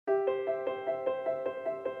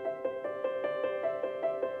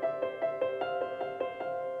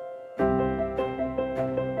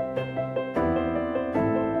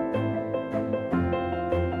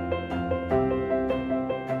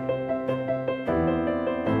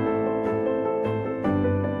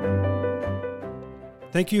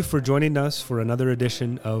Thank you for joining us for another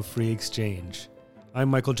edition of Free Exchange. I'm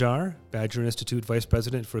Michael Jar, Badger Institute Vice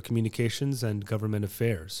President for Communications and Government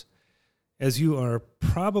Affairs. As you are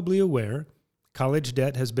probably aware, college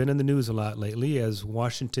debt has been in the news a lot lately as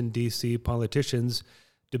Washington, D.C. politicians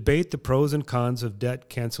debate the pros and cons of debt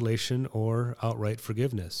cancellation or outright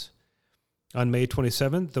forgiveness. On May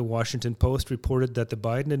 27th, the Washington Post reported that the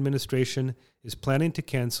Biden administration is planning to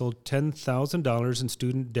cancel $10,000 in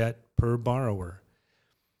student debt per borrower.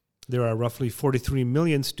 There are roughly 43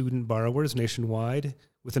 million student borrowers nationwide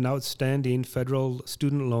with an outstanding federal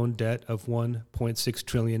student loan debt of $1.6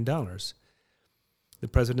 trillion. The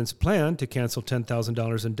president's plan to cancel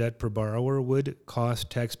 $10,000 in debt per borrower would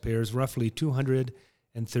cost taxpayers roughly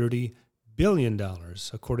 $230 billion,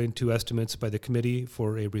 according to estimates by the Committee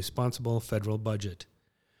for a Responsible Federal Budget.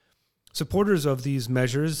 Supporters of these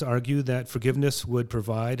measures argue that forgiveness would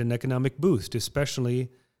provide an economic boost, especially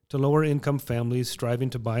to lower-income families striving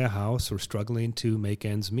to buy a house or struggling to make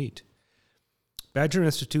ends meet. Badger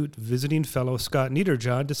Institute visiting fellow Scott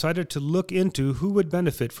Niederjohn decided to look into who would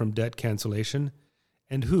benefit from debt cancellation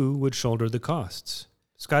and who would shoulder the costs.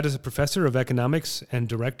 Scott is a professor of economics and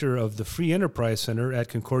director of the Free Enterprise Center at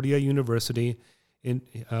Concordia University in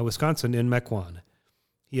Wisconsin in Mequon.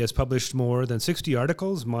 He has published more than 60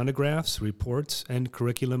 articles, monographs, reports, and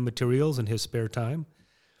curriculum materials in his spare time.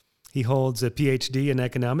 He holds a PhD in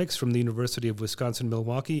economics from the University of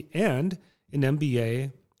Wisconsin-Milwaukee and an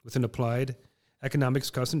MBA with an applied economics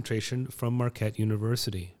concentration from Marquette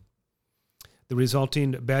University. The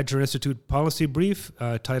resulting Badger Institute policy brief,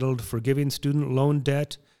 titled Forgiving Student Loan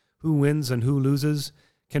Debt, Who Wins and Who Loses,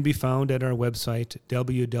 can be found at our website,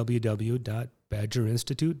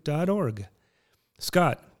 www.badgerinstitute.org.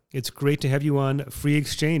 Scott, it's great to have you on Free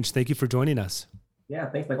Exchange. Thank you for joining us. Yeah,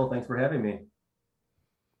 thanks, Michael. Thanks for having me.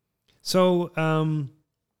 So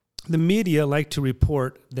the media like to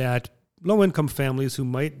report that low-income families who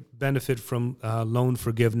might benefit from loan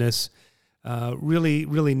forgiveness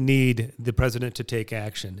really need the president to take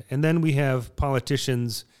action. And then we have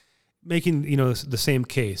politicians making the same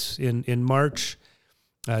case. In March,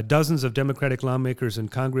 dozens of Democratic lawmakers in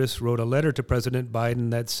Congress wrote a letter to President Biden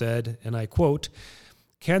that said, and I quote,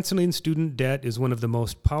 "Canceling student debt is one of the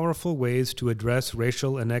most powerful ways to address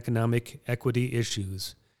racial and economic equity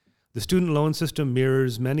issues. The student loan system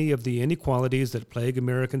mirrors many of the inequalities that plague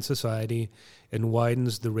American society and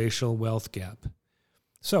widens the racial wealth gap."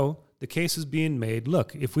 So the case is being made.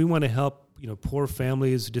 Look, if we want to help, poor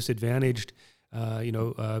families, disadvantaged,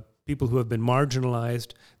 people who have been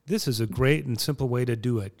marginalized, this is a great and simple way to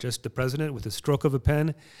do it. Just the president, with a stroke of a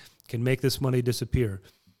pen, can make this money disappear.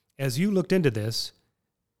 As you looked into this,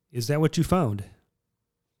 is that what you found?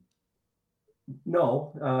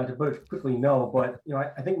 No, to put it quickly, no. But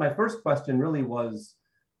I think my first question really was,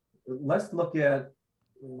 let's look at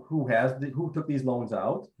who took these loans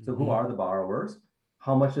out. So who are the borrowers?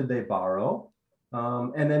 How much did they borrow?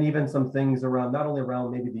 And then even some things around, not only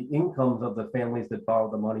around maybe the incomes of the families that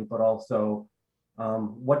borrowed the money, but also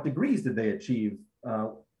what degrees did they achieve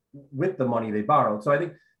with the money they borrowed. So I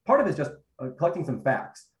think part of it is just collecting some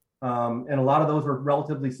facts. And a lot of those were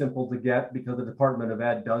relatively simple to get because the Department of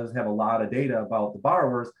Ed does have a lot of data about the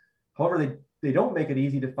borrowers. However, they don't make it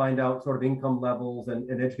easy to find out sort of income levels and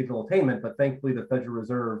educational attainment, but thankfully the Federal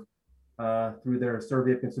Reserve, through their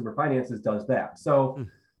Survey of Consumer Finances, does that. So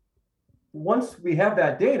once we have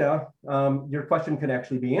that data, your question can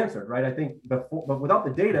actually be answered, right? I think but without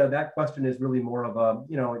the data, that question is really more of a,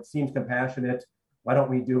 it seems compassionate. Why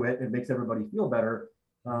don't we do it? It makes everybody feel better.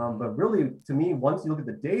 But really, to me, once you look at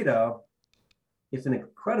the data, it's an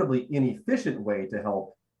incredibly inefficient way to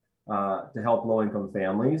help low-income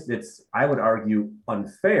families. It's, I would argue,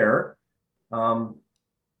 unfair.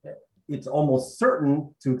 It's almost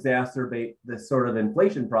certain to exacerbate the sort of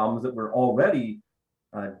inflation problems that we're already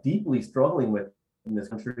deeply struggling with in this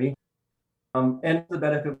country. And the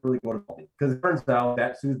benefit really go to because it turns out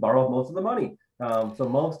that students borrow most of the money. So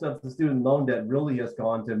most of the student loan debt really has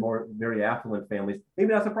gone to very affluent families.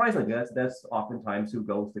 Maybe not surprisingly, that's oftentimes who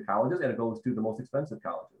goes to colleges, and it goes to the most expensive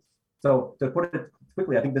colleges. So to put it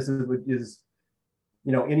quickly, I think this is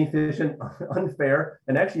inefficient, unfair,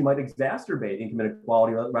 and actually might exacerbate income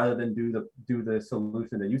inequality rather than do the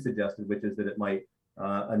solution that you suggested, which is that it might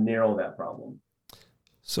narrow that problem.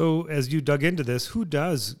 So as you dug into this, who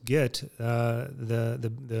does get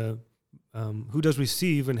who does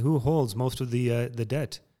receive and who holds most of the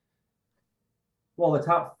debt? Well, the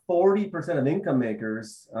top 40% of income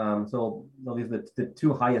makers, so these are the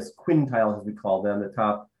two highest quintiles, as we call them,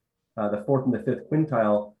 the fourth and the fifth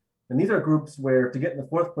quintile. And these are groups where to get in the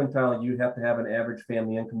fourth quintile, you have to have an average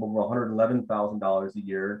family income of over $111,000 a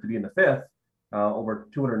year. To be in the fifth, over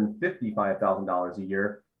 $255,000 a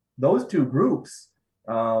year. Those two groups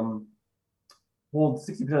hold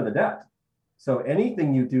 60% of the debt. So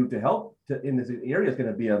anything you do to help in this area is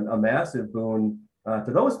going to be a massive boon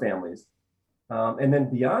to those families. And then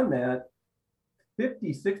beyond that,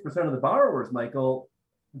 56% of the borrowers, Michael,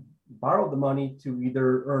 borrowed the money to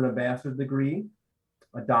either earn a master's degree,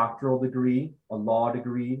 a doctoral degree, a law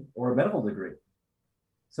degree, or a medical degree.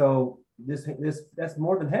 So that's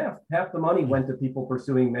more than half. Half the money went to people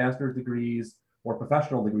pursuing master's degrees or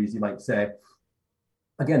professional degrees, you might say.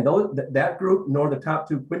 Again, that group nor the top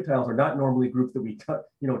two quintiles are not normally groups that we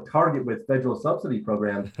target with federal subsidy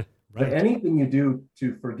programs. Right. But anything you do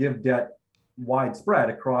to forgive debt widespread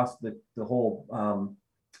across the whole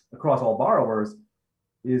across all borrowers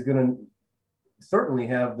is going to certainly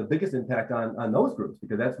have the biggest impact on those groups,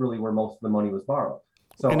 because that's really where most of the money was borrowed.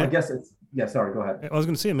 So I guess it's, sorry, go ahead. I was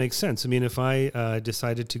going to say it makes sense. I mean, if I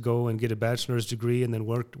decided to go and get a bachelor's degree and then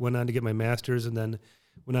went on to get my master's and then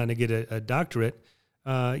went on to get a doctorate,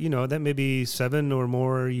 that may be 7 or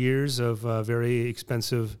more years of very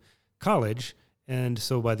expensive college. And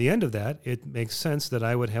so by the end of that, it makes sense that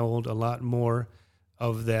I would hold a lot more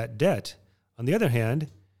of that debt. On the other hand,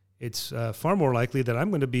 it's far more likely that I'm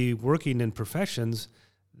going to be working in professions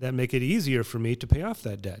that make it easier for me to pay off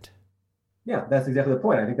that debt. Yeah, that's exactly the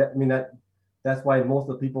point. I think that's why most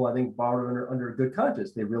of the people, I think, borrow under a good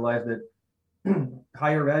conscience. They realize that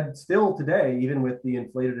higher ed still today, even with the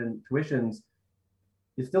inflated tuitions,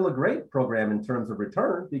 is still a great program in terms of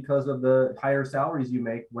return because of the higher salaries you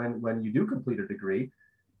make when you do complete a degree.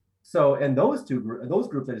 So, and those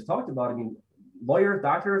groups I just talked about, I mean, lawyers,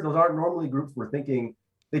 doctors, those aren't normally groups we're thinking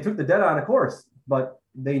they took the debt on, of course, but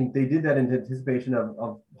they did that in anticipation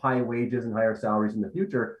of high wages and higher salaries in the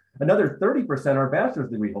future. Another 30% are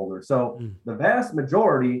bachelor's degree holders. So the vast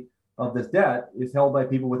majority of this debt is held by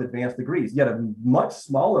people with advanced degrees, yet a much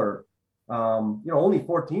smaller, only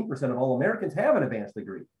 14% of all Americans have an advanced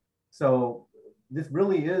degree. So this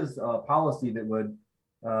really is a policy that would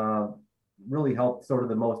really help sort of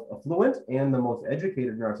the most affluent and the most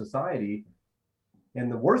educated in our society. And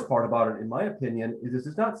the worst part about it, in my opinion, is this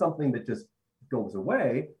is not something that just goes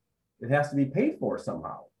away. It has to be paid for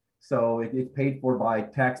somehow. So it's paid for by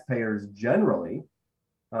taxpayers generally,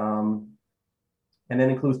 and then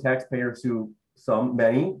includes taxpayers who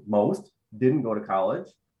most didn't go to college.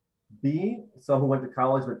 B, some who went to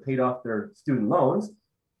college but paid off their student loans.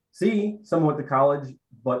 C, some went to college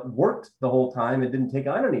but worked the whole time and didn't take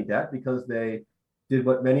on any debt because they did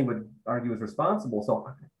what many would argue is responsible. So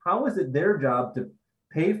how is it their job to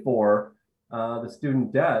pay for the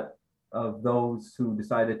student debt of those who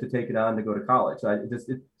decided to take it on to go to college?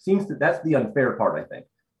 It seems that that's the unfair part, I think.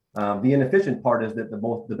 The inefficient part is that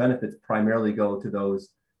the benefits primarily go to those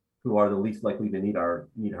who are the least likely to need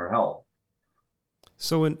our help.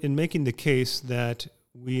 So in making the case that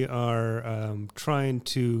we are trying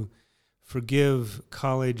to forgive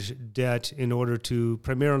college debt in order to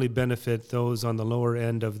primarily benefit those on the lower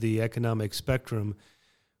end of the economic spectrum,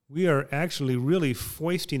 we are actually really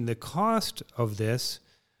foisting the cost of this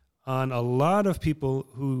on a lot of people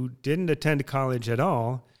who didn't attend college at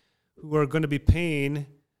all, who are going to be paying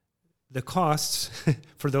the costs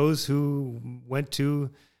for those who went to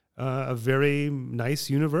a very nice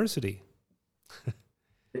university.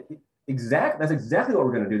 That's exactly what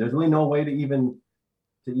we're going to do. There's really no way to even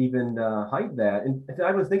hide that. And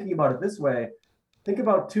I was thinking about it this way. Think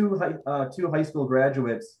about two high school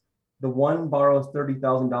graduates. The one borrows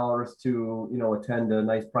 $30,000 to attend a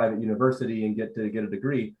nice private university and get a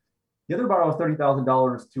degree. The other borrows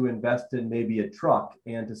 $30,000 to invest in maybe a truck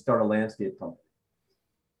and to start a landscape company.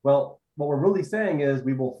 Well, what we're really saying is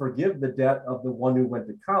we will forgive the debt of the one who went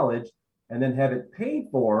to college and then have it paid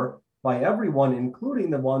for by everyone, including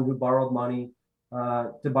the one who borrowed money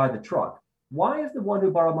to buy the truck. Why is the one who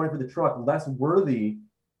borrowed money for the truck less worthy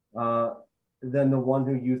than the one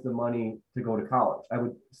who used the money to go to college? I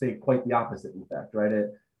would say quite the opposite, in fact, right?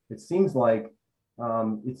 It seems like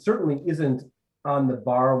it certainly isn't on the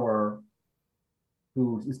borrower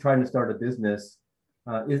who is trying to start a business.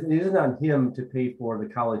 It isn't on him to pay for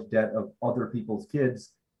the college debt of other people's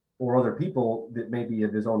kids or other people that may be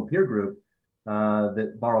of his own peer group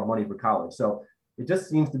that borrowed money for college. So it just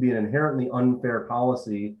seems to be an inherently unfair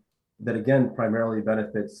policy that, again, primarily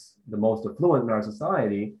benefits the most affluent in our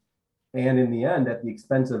society, and in the end, at the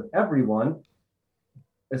expense of everyone,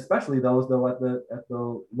 especially those though at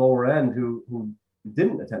the lower end who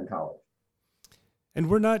didn't attend college. And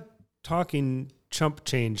we're not talking chump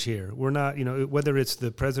change here. We're not, whether it's the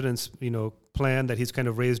president's, plan that he's kind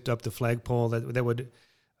of raised up the flagpole that would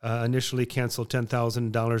initially cancel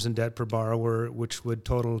 $10,000 in debt per borrower, which would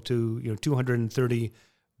total to $230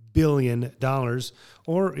 billion,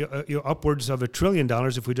 or upwards of $1 trillion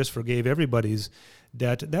if we just forgave everybody's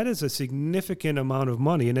debt. That is a significant amount of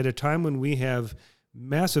money, and at a time when we have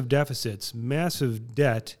massive deficits, massive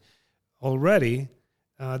debt already,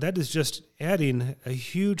 that is just adding a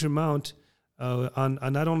huge amount on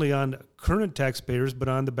not only on current taxpayers, but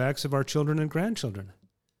on the backs of our children and grandchildren.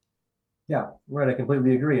 Yeah, right. I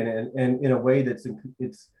completely agree. And in a way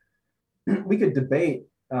it's we could debate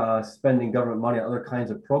spending government money on other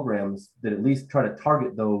kinds of programs that at least try to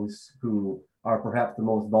target those who are perhaps the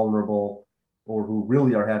most vulnerable or who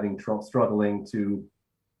really are having struggling to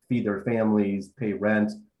feed their families, pay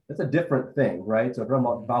rent. That's a different thing, right? So if we're talking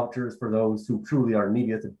about vouchers for those who truly are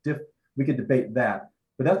needy, we could debate that.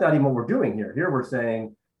 But that's not even what we're doing here. Here we're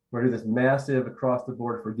saying we're doing this massive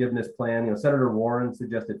across-the-board forgiveness plan. Senator Warren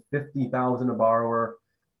suggested $50,000 a borrower.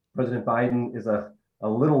 President Biden is a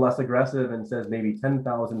little less aggressive and says maybe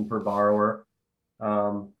 $10,000 per borrower.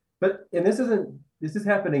 But this is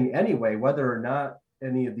happening anyway, whether or not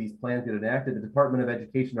any of these plans get enacted. The Department of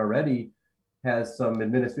Education already has some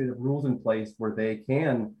administrative rules in place where they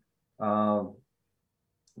can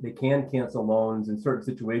cancel loans in certain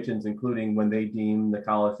situations, including when they deem the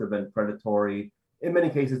college to have been predatory. In many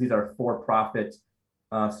cases, these are for-profit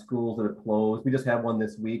schools that have closed. We just had one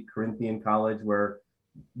this week, Corinthian College, where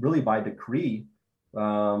really by decree,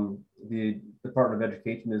 the Department of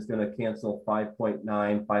Education is going to cancel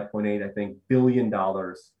 $5.8, I think, billion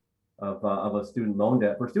of a student loan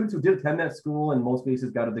debt for students who did attend that school, in most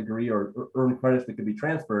cases got a degree or earned credits that could be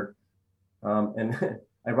transferred. And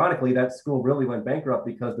ironically, that school really went bankrupt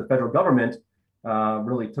because the federal government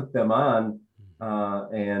really took them on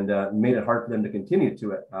and made it hard for them to continue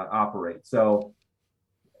to operate. So,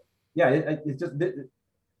 yeah, it's just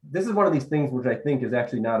this is one of these things which I think is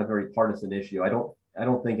actually not a very partisan issue. I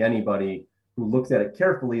don't think anybody who looks at it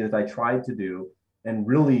carefully, as I tried to do, and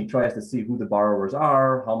really tries to see who the borrowers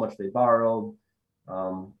are, how much they borrowed,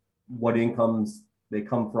 what incomes they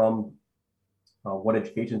come from, what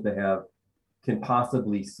educations they have, can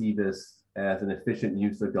possibly see this as an efficient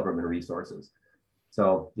use of government resources.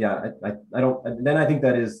 So yeah, I don't. Then I think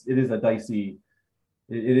it is a dicey.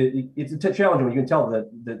 It's a challenge when you can tell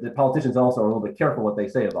that the politicians also are a little bit careful what they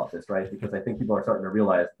say about this, right? Because I think people are starting to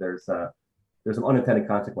realize there's some unintended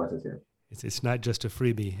consequences here. It's not just a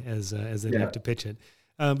freebie as they have to pitch it.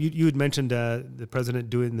 You had mentioned the president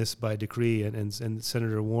doing this by decree and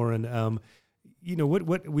Senator Warren.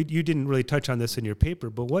 You didn't really touch on this in your paper,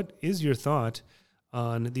 but what is your thought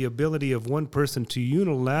on the ability of one person to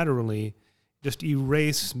unilaterally just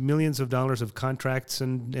erase millions of dollars of contracts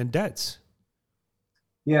and debts?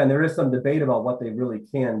 Yeah, and there is some debate about what they really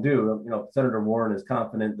can do. Senator Warren is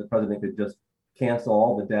confident the president could just cancel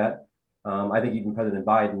all the debt. I think even President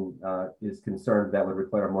Biden is concerned that would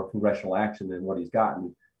require more congressional action than what he's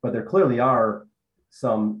gotten. But there clearly are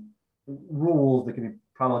some rules that can be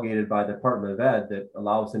promulgated by the Department of Ed that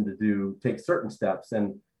allows him to take certain steps.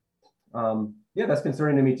 And that's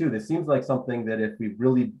concerning to me too. This seems like something that if we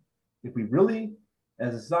really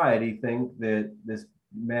as a society think that this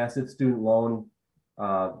massive student loan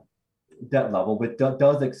debt level, but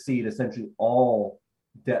does exceed essentially all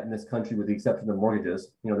debt in this country with the exception of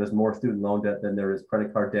mortgages. There's more student loan debt than there is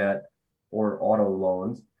credit card debt or auto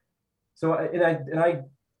loans. So I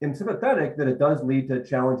am sympathetic that it does lead to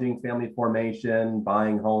challenging family formation,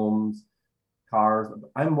 buying homes, cars.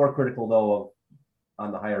 I'm more critical though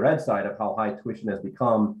on the higher ed side of how high tuition has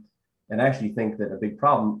become. And I actually think that a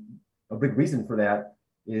big reason for that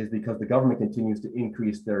is because the government continues to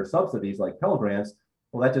increase their subsidies like Pell Grants.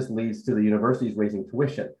 Well, that just leads to the universities raising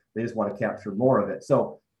tuition. They just want to capture more of it.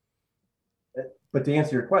 So, but to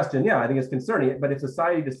answer your question, yeah, I think it's concerning. But if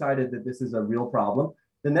society decided that this is a real problem,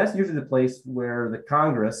 then that's usually the place where the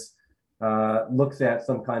Congress looks at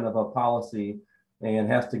some kind of a policy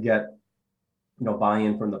and has to get,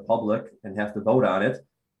 buy-in from the public and has to vote on it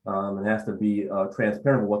and has to be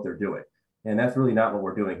transparent with what they're doing. And that's really not what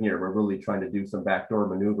we're doing here. We're really trying to do some backdoor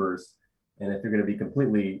maneuvers. And if you're going to be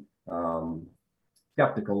completely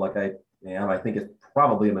skeptical, like I am, I think it's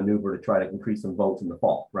probably a maneuver to try to increase some votes in the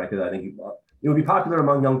fall, right? Because I think it would be popular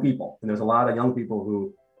among young people. And there's a lot of young people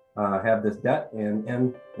who have this debt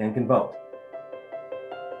and can vote.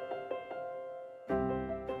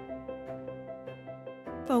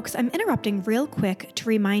 Folks, I'm interrupting real quick to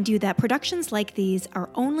remind you that productions like these are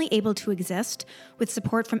only able to exist with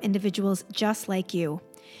support from individuals just like you.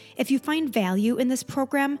 If you find value in this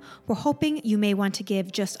program, we're hoping you may want to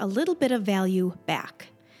give just a little bit of value back.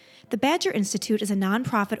 The Badger Institute is a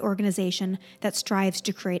nonprofit organization that strives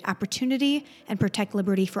to create opportunity and protect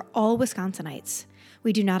liberty for all Wisconsinites.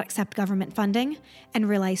 We do not accept government funding and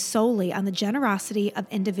rely solely on the generosity of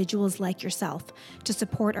individuals like yourself to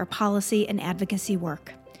support our policy and advocacy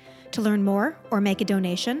work. To learn more or make a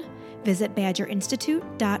donation, visit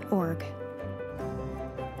badgerinstitute.org.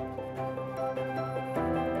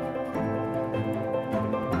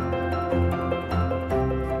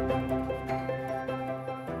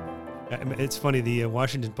 It's funny, the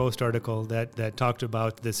Washington Post article that talked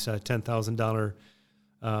about this $10,000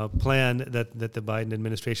 plan that the Biden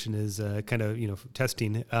administration is kind of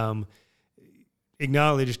testing,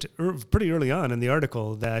 acknowledged pretty early on in the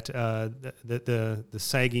article that the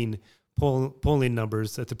sagging polling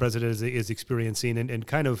numbers that the president is experiencing, and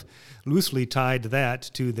kind of loosely tied that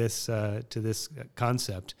to this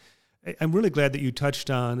concept. I'm really glad that you touched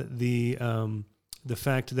on the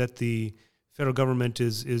fact that the federal government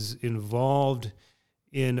is involved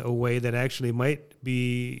in a way that actually might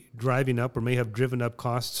be driving up or may have driven up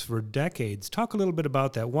costs for decades. Talk a little bit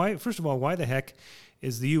about that. Why, first of all, why the heck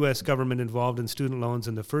is the U.S. government involved in student loans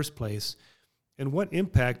in the first place? And what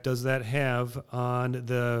impact does that have on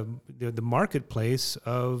the marketplace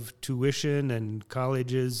of tuition and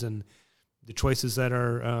colleges and the choices that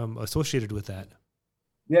are associated with that?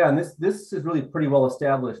 Yeah, and this is really pretty well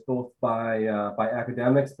established both by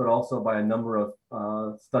academics, but also by a number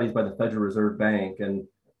of studies by the Federal Reserve Bank. And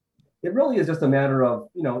it really is just a matter of,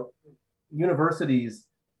 universities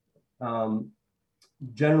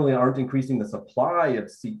generally aren't increasing the supply of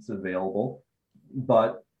seats available,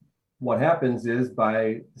 but what happens is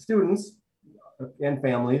by students and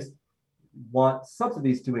families want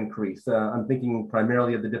subsidies to increase. I'm thinking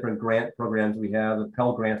primarily of the different grant programs we have. The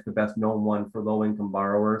Pell Grant's the best known one for low-income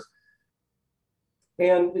borrowers.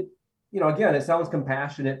 And, again, it sounds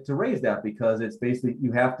compassionate to raise that because it's basically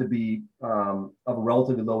you have to be of a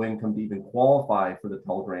relatively low income to even qualify for the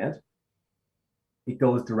Pell Grant. It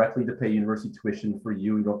goes directly to pay university tuition for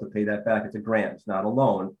you. You don't have to pay that back. It's a grant, it's not a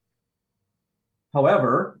loan.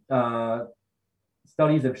 However,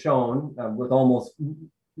 studies have shown with almost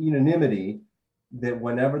unanimity that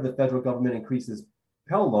whenever the federal government increases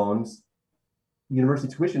Pell loans, university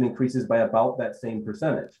tuition increases by about that same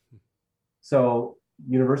percentage. So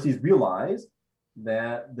universities realize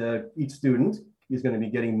that each student is going to be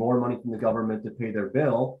getting more money from the government to pay their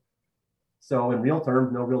bill. So in real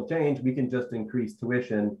terms, no real change, we can just increase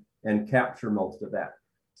tuition and capture most of that.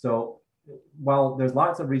 So while there's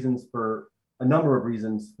a number of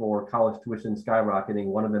reasons for college tuition skyrocketing,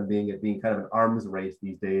 one of them being it being kind of an arms race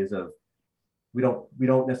these days of we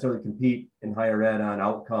don't necessarily compete in higher ed on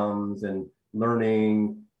outcomes and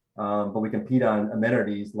learning, but we compete on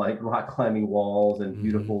amenities like rock climbing walls and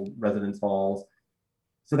beautiful residence halls.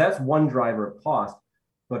 So that's one driver of cost.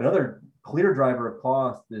 But another clear driver of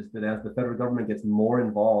cost is that as the federal government gets more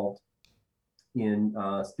involved in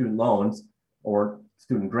student loans or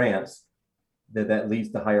student grants, that leads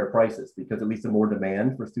to higher prices because it leads to more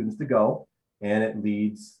demand for students to go, and it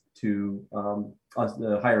leads to us,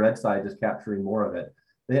 the higher ed side, just capturing more of it.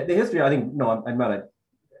 The history, I think, I'm not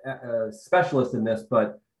a specialist in this,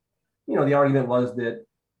 but the argument was that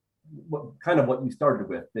what you started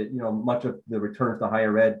with, that much of the returns to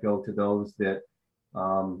higher ed go to those that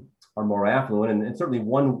are more affluent, and certainly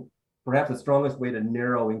perhaps the strongest way to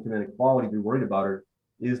narrow income inequality to be worried about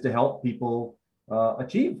is to help people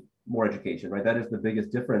achieve more education, right? That is the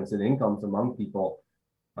biggest difference in incomes among people.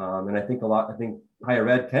 And I think higher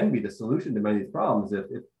ed can be the solution to many of these problems. If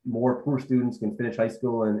more poor students can finish high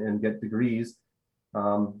school and get degrees,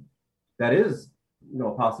 that is,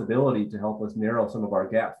 a possibility to help us narrow some of our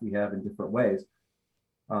gaps we have in different ways.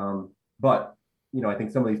 But, I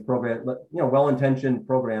think some of these programs, well-intentioned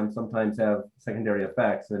programs sometimes have secondary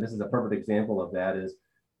effects. And this is a perfect example of that is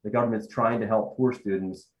the government's trying to help poor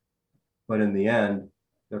students, but in the end,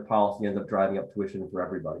 their policy ends up driving up tuition for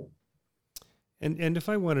everybody. And if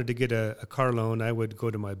I wanted to get a car loan, I would go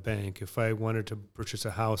to my bank. If I wanted to purchase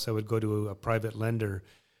a house, I would go to a private lender.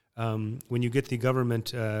 When you get the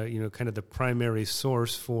government, kind of the primary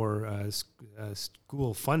source for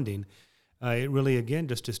school funding, it really, again,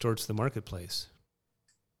 just distorts the marketplace.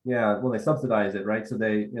 Yeah, well, they subsidize it, right? So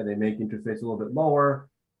they make interest rates a little bit lower.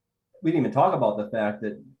 We didn't even talk about the fact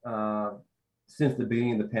that since the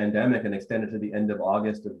beginning of the pandemic and extended to the end of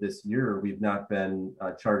August of this year, we've not been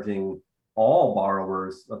charging all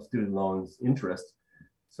borrowers of student loans interest.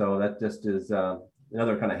 So that just is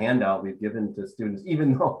another kind of handout we've given to students,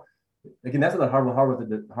 even though, again, that's not a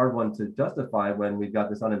hard one to justify when we've got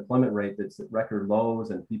this unemployment rate that's at record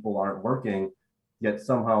lows and people aren't working, yet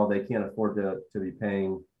somehow they can't afford to be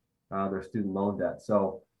paying their student loan debt.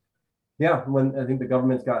 So Yeah, when I think the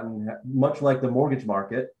government's gotten much like the mortgage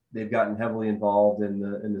market, they've gotten heavily involved in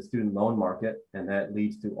the student loan market, and that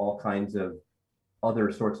leads to all kinds of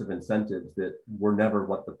other sorts of incentives that were never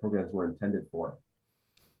what the programs were intended for.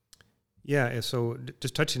 Yeah, so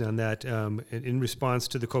just touching on that, in response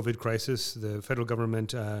to the COVID crisis, the federal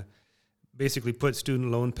government basically put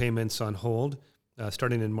student loan payments on hold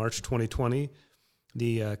starting in March 2020.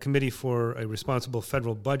 The Committee for a Responsible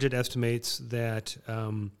Federal Budget estimates that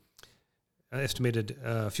estimated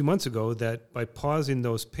a few months ago that by pausing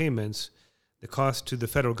those payments, the cost to the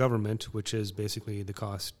federal government, which is basically the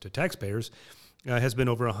cost to taxpayers, has been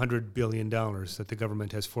over $100 billion that the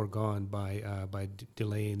government has foregone by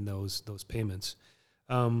delaying those payments.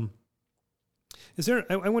 Is there?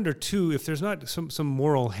 I wonder too if there's not some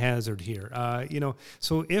moral hazard here.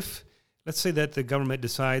 So if let's say that the government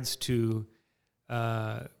decides to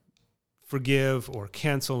forgive or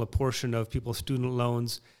cancel a portion of people's student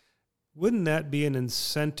loans, wouldn't that be an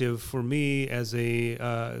incentive for me as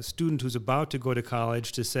a student who's about to go to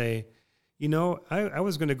college to say, I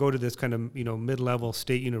was going to go to this kind of, mid-level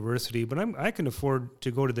state university, but I can afford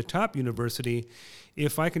to go to the top university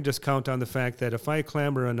if I can just count on the fact that if I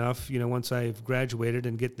clamor enough, once I've graduated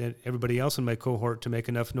and get everybody else in my cohort to make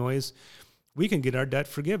enough noise, we can get our debt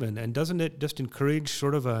forgiven. And doesn't it just encourage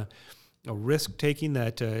sort of a risk-taking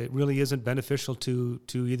that really isn't beneficial to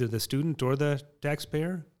either the student or the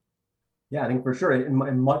taxpayer? Yeah, I think for sure.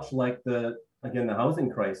 And much like the housing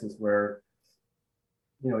crisis where,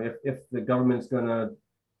 if the government's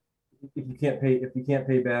if you can't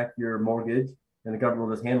pay back your mortgage and the government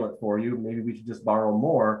will just handle it for you, maybe we should just borrow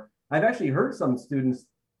more. I've actually heard some students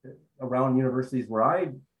around universities where I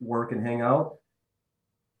work and hang out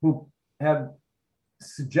who have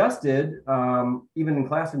suggested, even in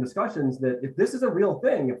classroom discussions, that if this is a real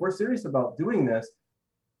thing, if we're serious about doing this,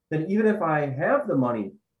 then even if I have the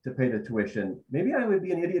money to pay the tuition, maybe I would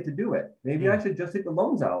be an idiot to do it. Maybe I should just take the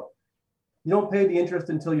loans out. You don't pay the interest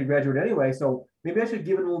until you graduate anyway. So maybe I should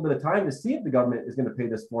give it a little bit of time to see if the government is going to pay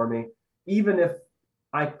this for me, even if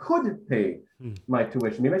I could pay my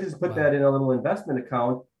tuition. Maybe I should just put that in a little investment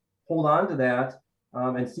account, hold on to that,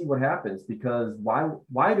 and see what happens. Because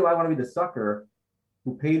why do I want to be the sucker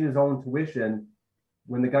who paid his own tuition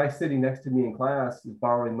when the guy sitting next to me in class is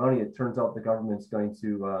borrowing money? It turns out the government's going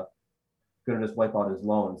to just wipe out his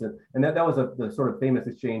loans. And that was the sort of famous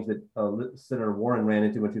exchange that Senator Warren ran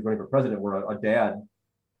into when she was running for president, where a dad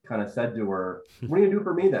kind of said to her, "What are you going to do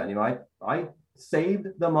for me then? I saved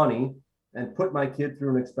the money and put my kid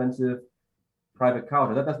through an expensive private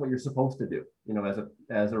college. That's what you're supposed to do,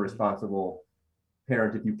 as a responsible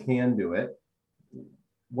parent, if you can do it.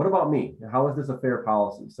 What about me? How is this a fair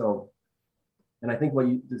policy?" So, and I think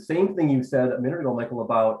the same thing you said a minute ago, Michael,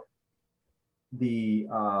 about the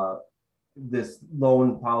this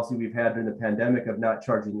loan policy we've had during the pandemic of not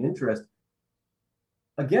charging interest.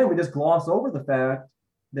 Again, we just gloss over the fact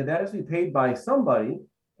that has to be paid by somebody,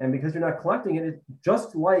 and because you're not collecting it, it's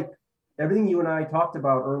just like everything you and I talked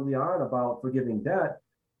about early on about forgiving debt,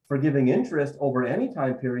 forgiving interest over any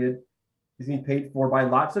time period is being paid for by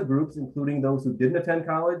lots of groups, including those who didn't attend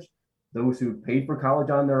college, those who paid for college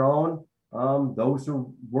on their own, those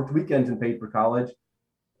who worked weekends and paid for college,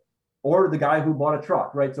 or the guy who bought a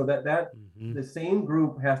truck, right? So that the same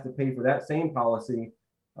group has to pay for that same policy,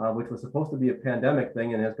 which was supposed to be a pandemic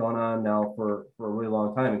thing and has gone on now for a really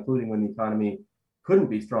long time, including when the economy couldn't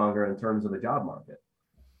be stronger in terms of the job market.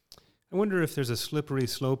 I wonder if there's a slippery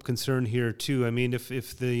slope concern here too. I mean,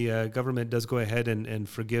 if the government does go ahead and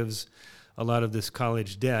forgives a lot of this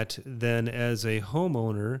college debt, then as a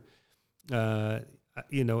homeowner,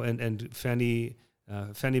 and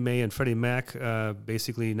Fannie Mae and Freddie Mac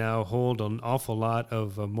basically now hold an awful lot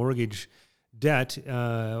of mortgage debt.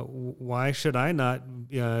 Why should I not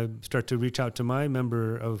start to reach out to my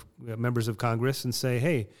members of Congress and say,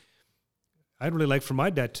 hey, I'd really like for my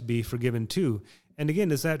debt to be forgiven too? And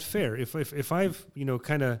again, is that fair? If I've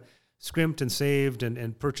kind of scrimped and saved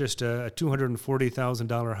and purchased a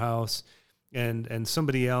 $240,000 house, and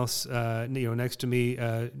somebody else next to me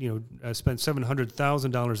spent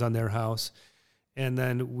 $700,000 on their house, and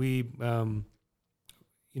then we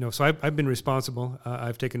so I've been responsible.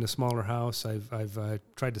 I've taken a smaller house. I've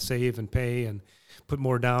tried to save and pay and put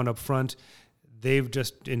more down up front. They've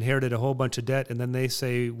just inherited a whole bunch of debt, and then they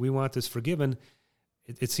say we want this forgiven.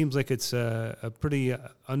 It seems like it's a pretty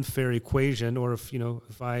unfair equation. Or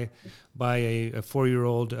if I buy a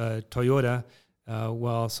 4-year-old Toyota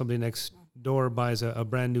while somebody next door buys a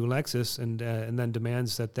brand new Lexus and then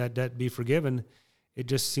demands that debt be forgiven, it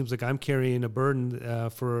just seems like I'm carrying a burden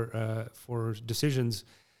for decisions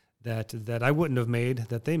that I wouldn't have made,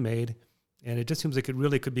 that they made, And it just seems like it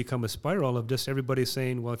really could become a spiral of just everybody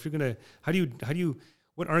saying, well, if you're going to,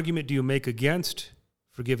 what argument do you make against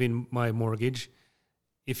forgiving my mortgage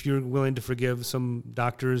if you're willing to forgive some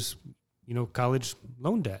doctor's, college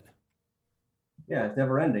loan debt? Yeah, it's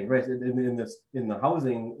never ending, right? In the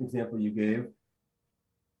housing example you gave,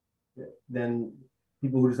 then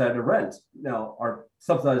people who decided to rent now are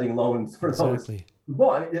subsidizing loans for Exactly. those.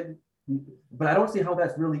 Well, but I don't see how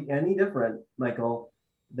that's really any different, Michael,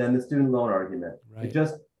 than the student loan argument. Right. It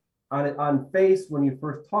just on face, when you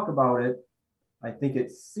first talk about it, I think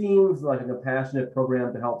it seems like a compassionate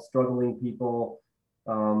program to help struggling people.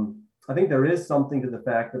 I think there is something to the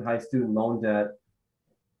fact that high student loan debt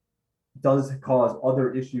does cause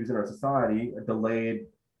other issues in our society, a delayed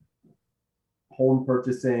home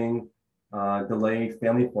purchasing, delayed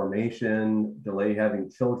family formation, delay having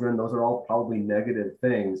children. Those are all probably negative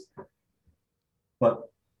things. But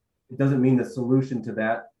it doesn't mean the solution to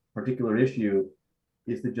that particular issue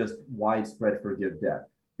is to just widespread forgive debt.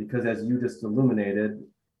 Because as you just illuminated,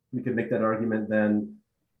 we could make that argument then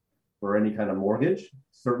for any kind of mortgage.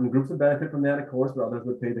 Certain groups would benefit from that, of course, but others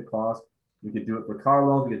would pay the cost. We could do it for car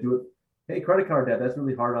loans. We could do it, hey, credit card debt, that's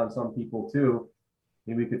really hard on some people too.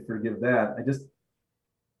 Maybe we could forgive that.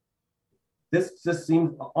 This just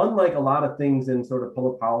seems, unlike a lot of things in sort of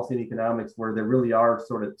public policy and economics where there really are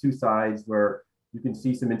sort of two sides where you can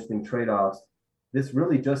see some interesting trade-offs, this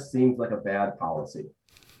really just seems like a bad policy.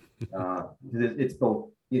 It's both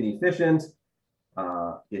inefficient,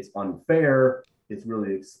 it's unfair, it's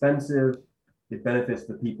really expensive, it benefits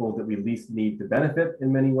the people that we least need to benefit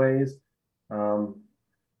in many ways.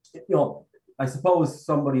 I suppose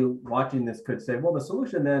somebody watching this could say, well, the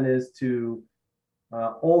solution then is to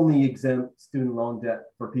only exempt student loan debt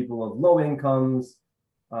for people of low incomes.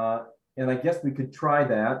 And I guess we could try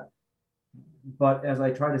that. But as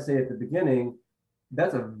I tried to say at the beginning,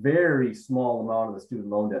 that's a very small amount of the student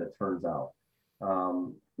loan debt, it turns out.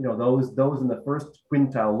 Those in the first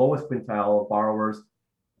quintile, lowest quintile of borrowers,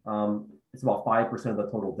 it's about 5% of the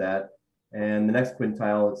total debt. And the next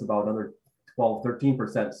quintile, it's about another 12,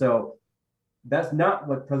 13%. So that's not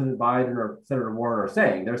what President Biden or Senator Warren are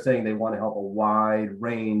saying. They're saying they want to help a wide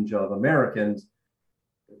range of Americans.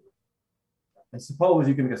 I suppose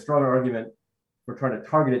you can make a stronger argument for trying to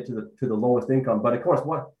target it to the lowest income. But of course,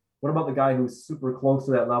 what about the guy who's super close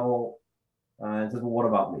to that level and says, well, what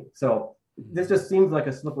about me? So this just seems like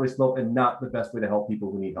a slippery slope and not the best way to help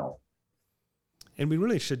people who need help. And we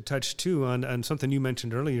really should touch too on something you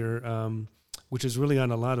mentioned earlier, which is really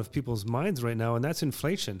on a lot of people's minds right now, and that's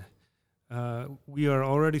inflation. We are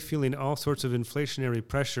already feeling all sorts of inflationary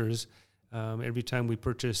pressures every time we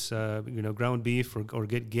purchase, ground beef or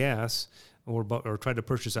get gas or try to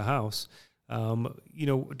purchase a house.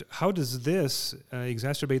 How does this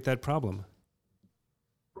exacerbate that problem?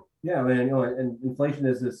 Yeah, man, and inflation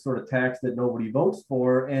is this sort of tax that nobody votes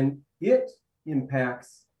for, and it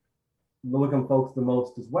impacts low-income folks the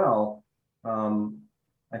most as well.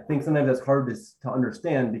 I think sometimes that's hard to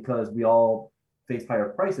understand because we all face higher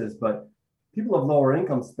prices, but people of lower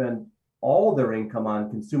income spend all their income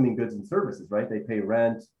on consuming goods and services, right? They pay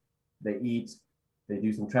rent, they eat, they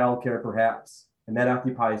do some childcare perhaps, and that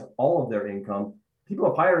occupies all of their income. People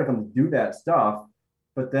of higher incomes do that stuff,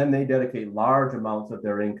 but then they dedicate large amounts of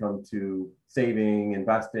their income to saving,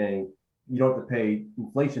 investing. You don't have to pay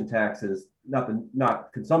inflation taxes,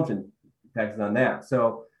 not consumption taxes on that.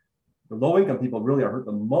 So the low income people really are hurt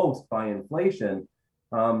the most by inflation.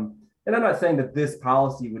 And I'm not saying that this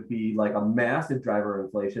policy would be like a massive driver of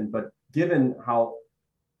inflation, but given how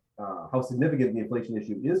significant the inflation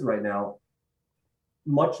issue is right now,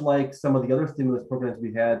 much like some of the other stimulus programs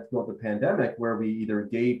we had throughout the pandemic, where we either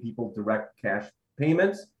gave people direct cash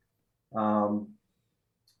payments or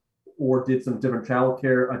did some different child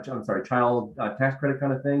tax credit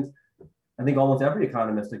kind of things. I think almost every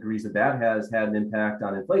economist agrees that has had an impact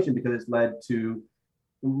on inflation because it's led to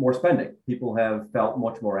more spending. People have felt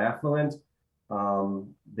much more affluent.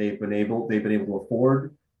 They've been able to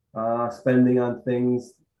afford spending on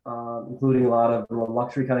things, including a lot of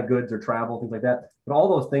luxury kind of goods or travel, things like that. But all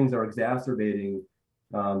those things are exacerbating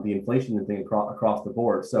the inflation thing across the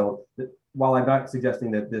board. So while I'm not suggesting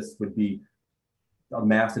that this would be a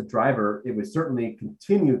massive driver, it would certainly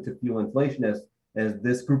continue to fuel inflation as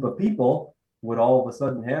this group of people would all of a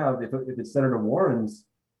sudden have, if it's Senator Warren's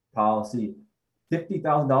policy,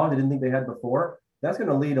 $50,000 they didn't think they had before. That's going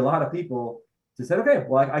to lead a lot of people to say, okay,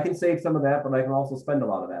 well, I can save some of that, but I can also spend a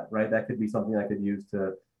lot of that, right? That could be something I could use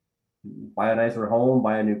to buy a nicer home,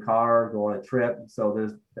 buy a new car, go on a trip. So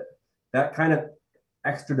there's that kind of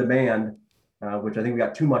extra demand, which I think we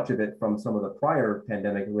got too much of it from some of the prior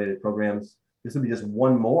pandemic-related programs. this would be just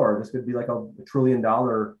one more. This could be like a $1 trillion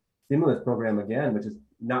stimulus program again, which is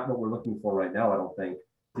not what we're looking for right now, I don't think,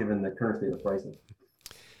 given the current state of pricing.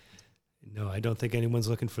 No, I don't think anyone's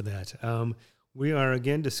looking for that. We are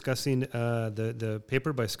again discussing the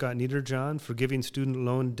paper by Scott Niederjohn, Forgiving Student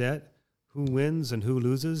Loan Debt, Who Wins and Who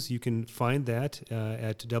Loses. You can find that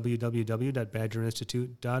at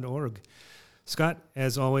www.badgerinstitute.org. Scott,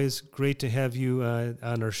 as always, great to have you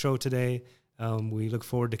on our show today. We look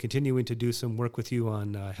forward to continuing to do some work with you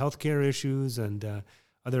on healthcare issues and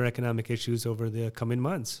other economic issues over the coming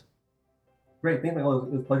months. Great. Thanks, Michael.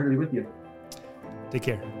 It was a pleasure to be with you. Take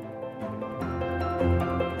care.